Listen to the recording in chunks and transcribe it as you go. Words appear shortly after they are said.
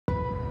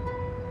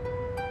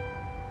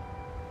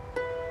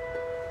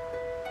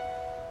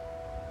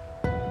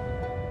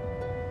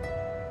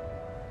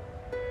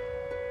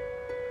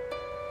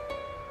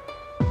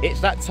It's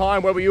that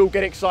time where we all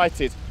get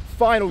excited.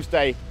 Finals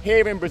day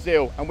here in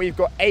Brazil, and we've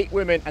got 8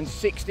 women and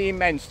 16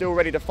 men still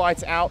ready to fight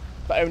it out,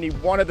 but only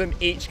one of them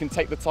each can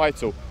take the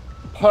title.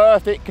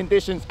 Perfect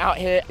conditions out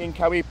here in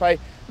Kauipe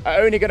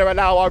are only going to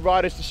allow our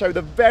riders to show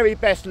the very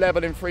best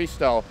level in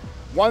freestyle.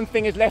 One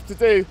thing is left to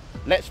do.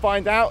 Let's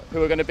find out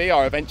who are going to be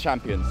our event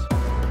champions.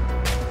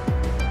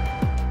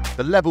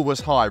 The level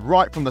was high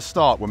right from the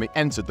start when we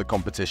entered the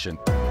competition.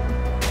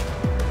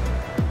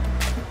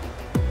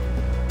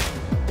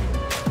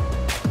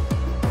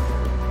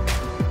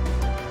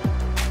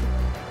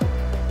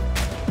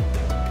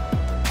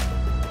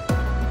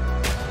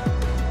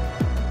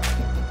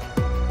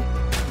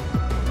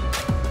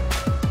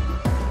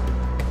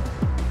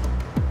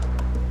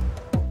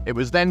 It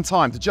was then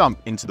time to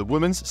jump into the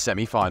women's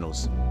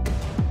semi-finals.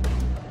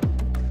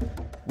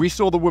 We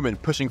saw the women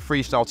pushing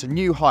freestyle to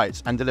new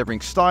heights and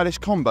delivering stylish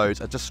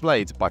combos as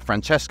displayed by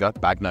Francesca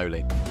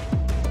Bagnoli.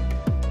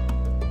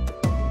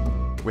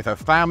 With her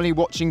family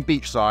watching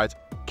beachside,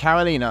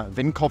 Karolina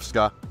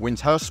Winkowska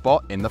wins her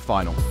spot in the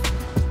final.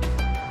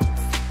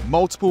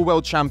 Multiple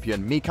world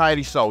champion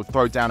Mikaeli Sol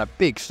threw down a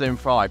big slim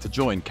 5 to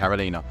join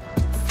Karolina.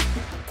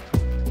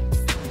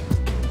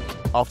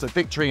 After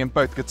victory in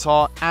both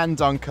Qatar and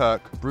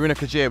Dunkirk, Bruna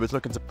Kajiya was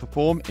looking to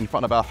perform in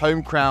front of her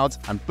home crowd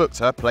and booked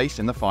her place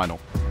in the final.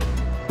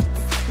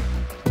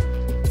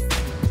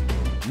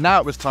 Now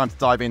it was time to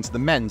dive into the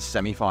men's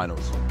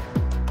semi-finals.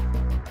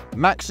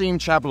 Maxime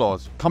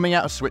Chabloz, coming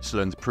out of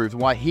Switzerland, proved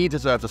why he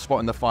deserved a spot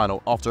in the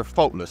final after a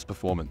faultless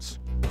performance.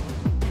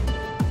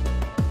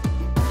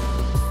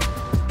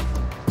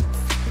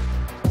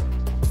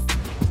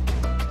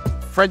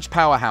 French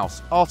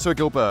powerhouse Arthur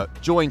Guillebert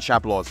joined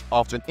Chabloz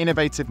after an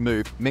innovative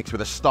move mixed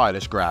with a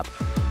stylish grab.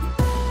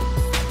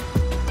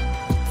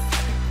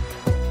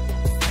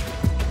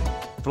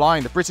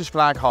 Flying the British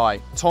flag high,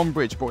 Tom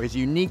Bridge brought his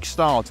unique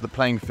style to the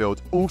playing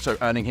field, also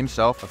earning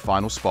himself a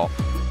final spot.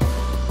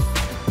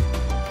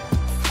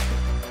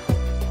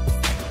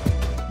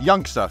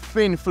 Youngster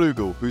Finn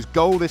Flugel, whose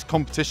goal this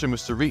competition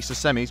was to reach the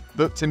semis,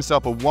 booked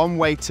himself a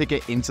one-way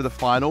ticket into the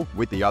final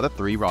with the other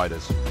 3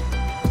 riders.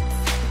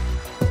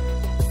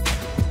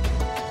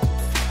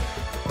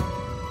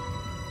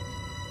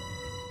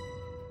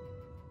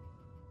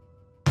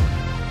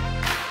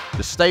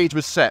 The stage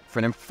was set for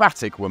an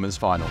emphatic women's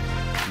final.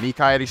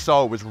 Mikaeli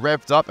Sol was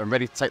revved up and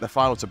ready to take the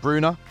final to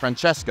Bruna,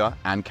 Francesca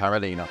and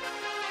Karolina.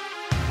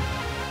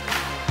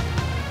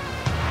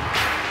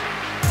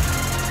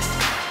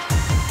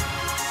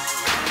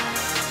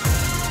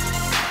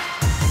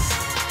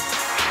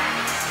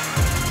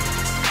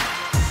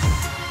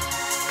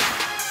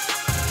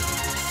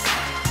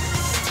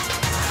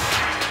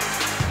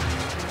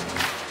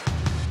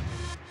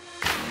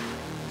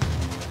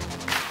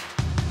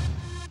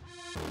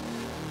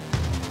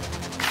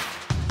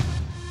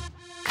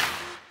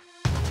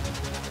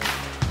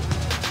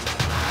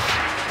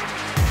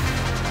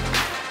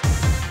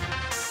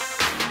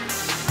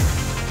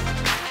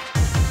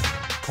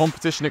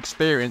 Competition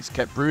experience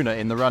kept Bruna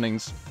in the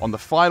runnings. On the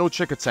final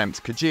trick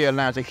attempt, Kajiya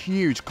landed a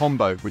huge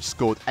combo which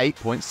scored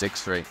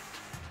 8.63.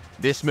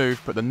 This move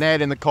put the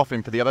nail in the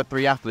coffin for the other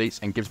 3 athletes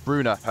and gives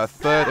Bruna her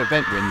 3rd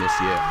event win this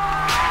year.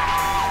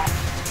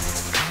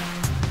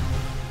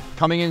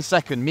 Coming in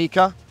second,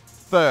 Mika,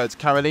 3rd,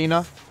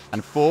 Karolina,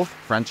 and 4th,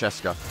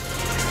 Francesca.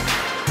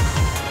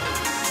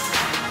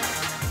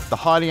 The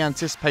highly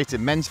anticipated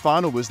men's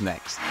final was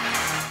next.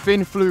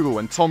 Finn Flugel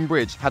and Tom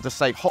Bridge had to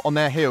stay hot on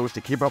their heels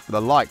to keep up with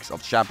the likes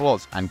of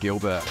Chabloz and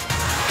Guillebert.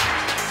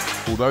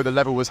 Although the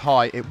level was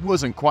high, it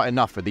wasn't quite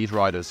enough for these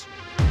riders.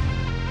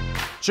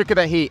 Trick of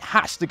the heat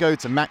has to go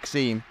to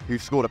Maxime, who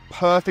scored a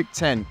perfect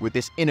 10 with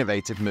this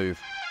innovative move.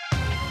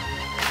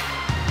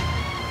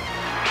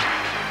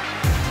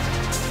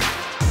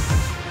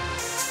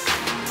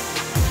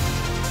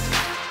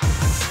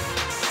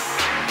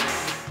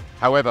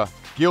 However,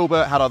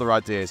 Guillebert had other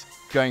ideas,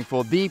 going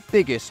for the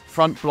biggest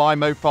front fly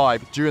Mo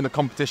 5 during the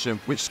competition,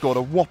 which scored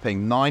a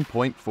whopping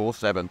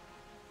 9.47.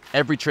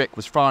 Every trick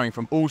was firing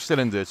from all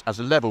cylinders as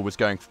the level was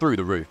going through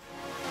the roof.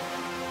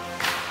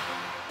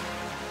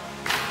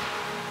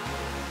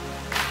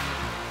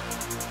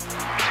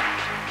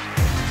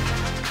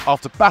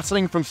 After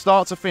battling from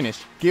start to finish,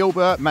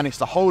 Guillebert managed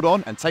to hold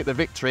on and take the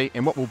victory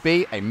in what will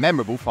be a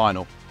memorable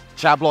final.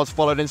 Chabloz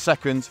followed in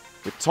second,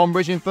 with Tom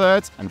Bridge in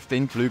 3rd and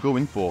Finn Flugel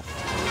in 4th.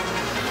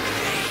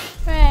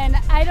 Man,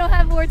 I don't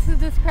have words to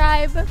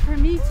describe, but for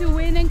me to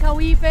win in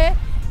Kauipe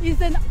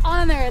is an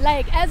honor.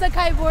 Like, as a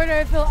kiteboarder,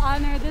 I feel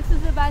honored. This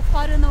is the best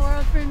spot in the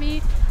world for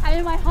me. I'm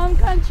in my home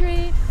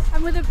country.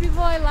 I'm with the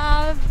people I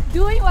love,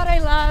 doing what I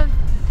love.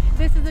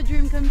 This is a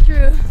dream come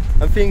true.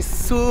 I'm feeling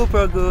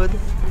super good.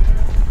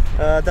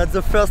 That's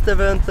the first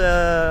event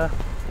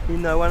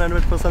in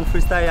 100%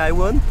 freestyle I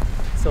won,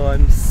 so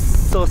I'm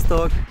so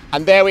stoked.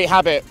 And there we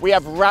have it. We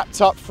have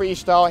wrapped up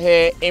freestyle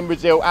here in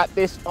Brazil at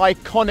this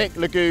iconic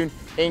lagoon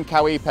in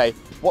Kauipe.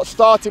 What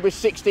started with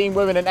 16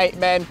 women and 8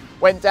 men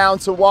went down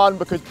to 1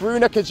 because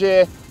Bruna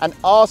Kajiya and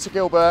Arthur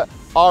Guillebert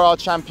are our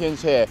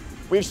champions here.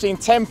 We've seen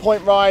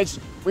 10-point rides,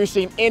 We've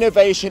seen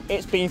innovation.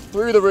 It's been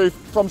through the roof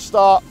from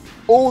start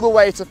all the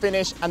way to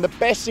finish. And the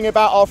best thing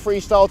about our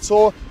freestyle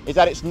tour is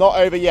that it's not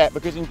over yet,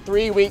 because in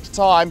 3 weeks'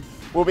 time,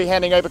 we'll be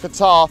heading over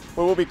Qatar,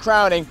 where we'll be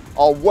crowning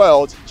our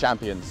world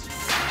champions.